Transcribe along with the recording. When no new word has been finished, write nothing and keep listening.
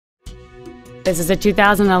This is a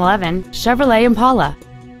 2011 Chevrolet Impala.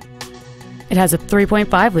 It has a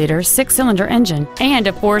 3.5-liter 6-cylinder engine and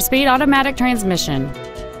a 4-speed automatic transmission.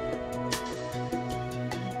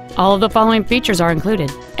 All of the following features are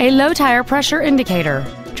included: a low tire pressure indicator,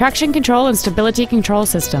 traction control and stability control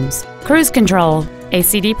systems, cruise control, a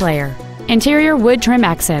CD player, interior wood trim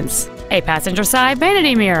accents, a passenger side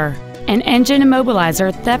vanity mirror, an engine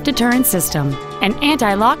immobilizer theft deterrent system, an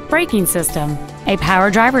anti-lock braking system, a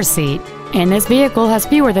power driver's seat, and this vehicle has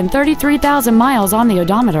fewer than 33,000 miles on the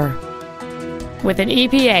odometer. With an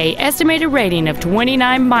EPA estimated rating of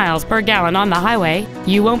 29 miles per gallon on the highway,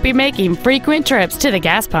 you won't be making frequent trips to the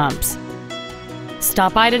gas pumps.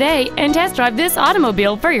 Stop by today and test drive this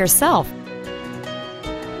automobile for yourself.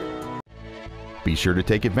 Be sure to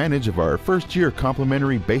take advantage of our first-year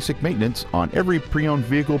complimentary basic maintenance on every pre-owned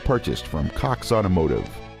vehicle purchased from Cox Automotive.